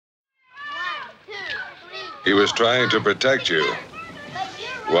He was trying to protect you.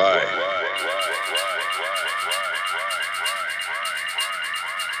 Why?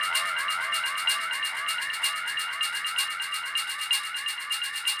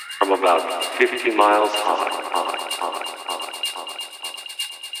 From about 50 miles high.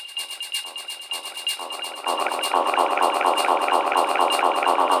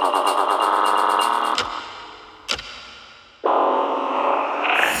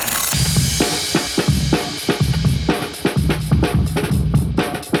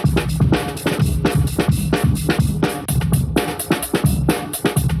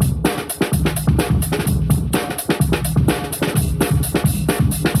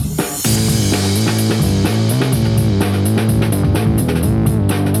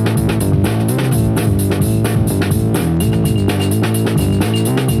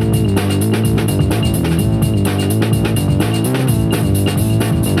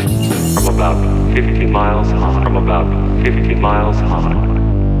 From about 50 miles high.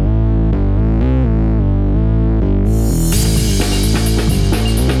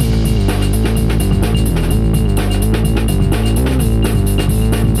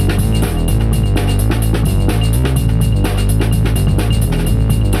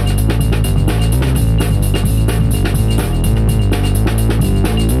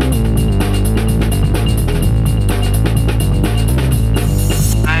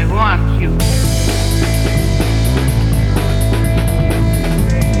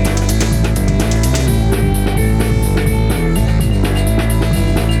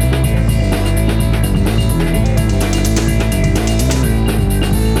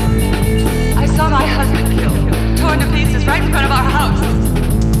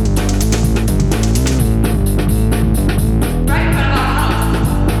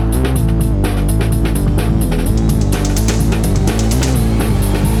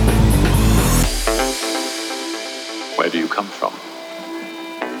 Where do you come from?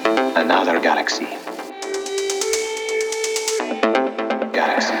 Another galaxy.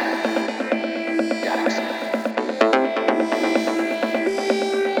 Galaxy. Galaxy.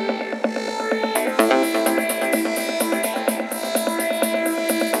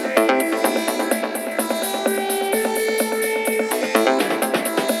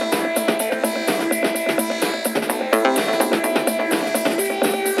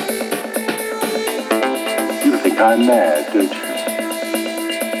 You think I'm mad, don't you?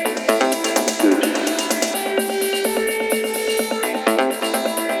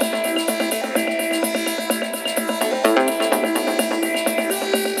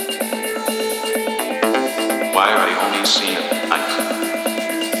 Why are they only seen at night?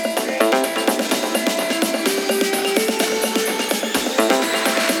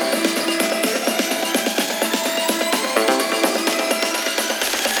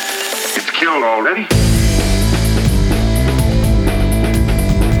 It's killed already?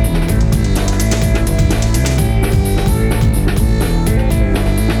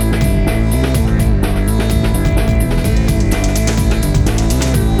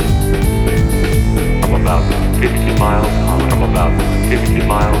 From about 50 miles high. From about 50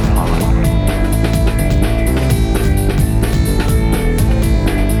 miles high.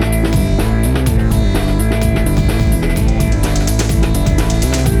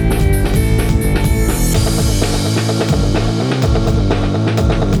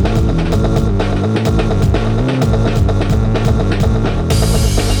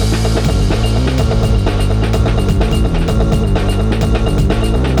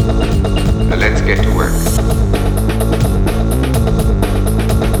 Let's get to work.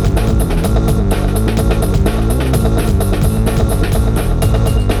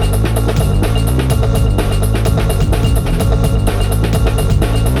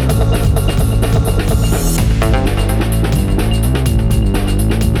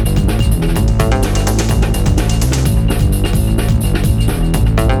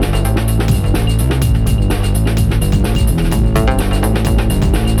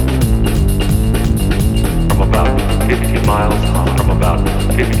 From about 50 miles high. From about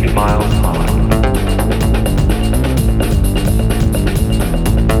 50 miles high.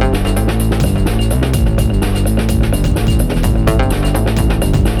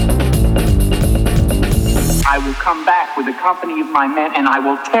 I will come back with a company of my men and I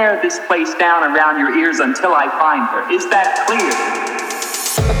will tear this place down around your ears until I find her. Is that clear?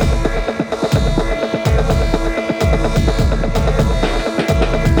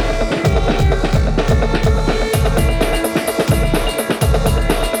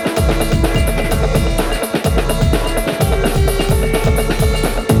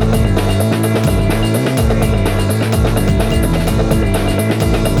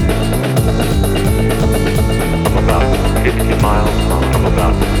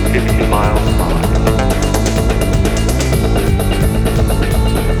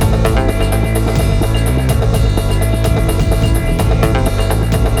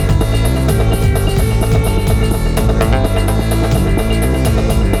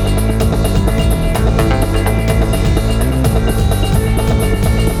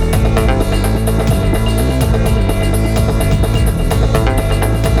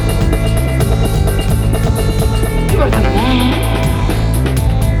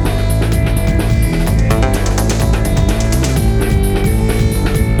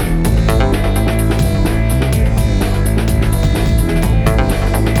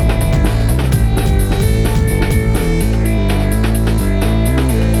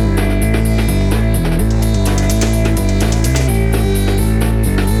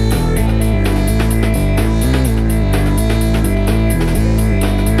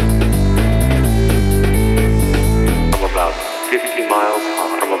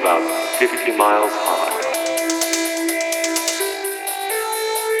 50 miles high.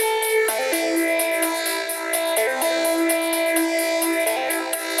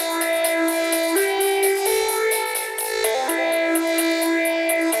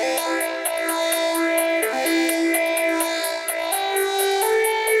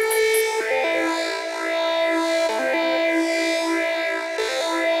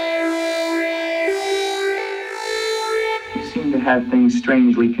 You seem to have things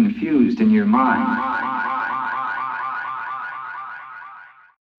strangely confused in your mind.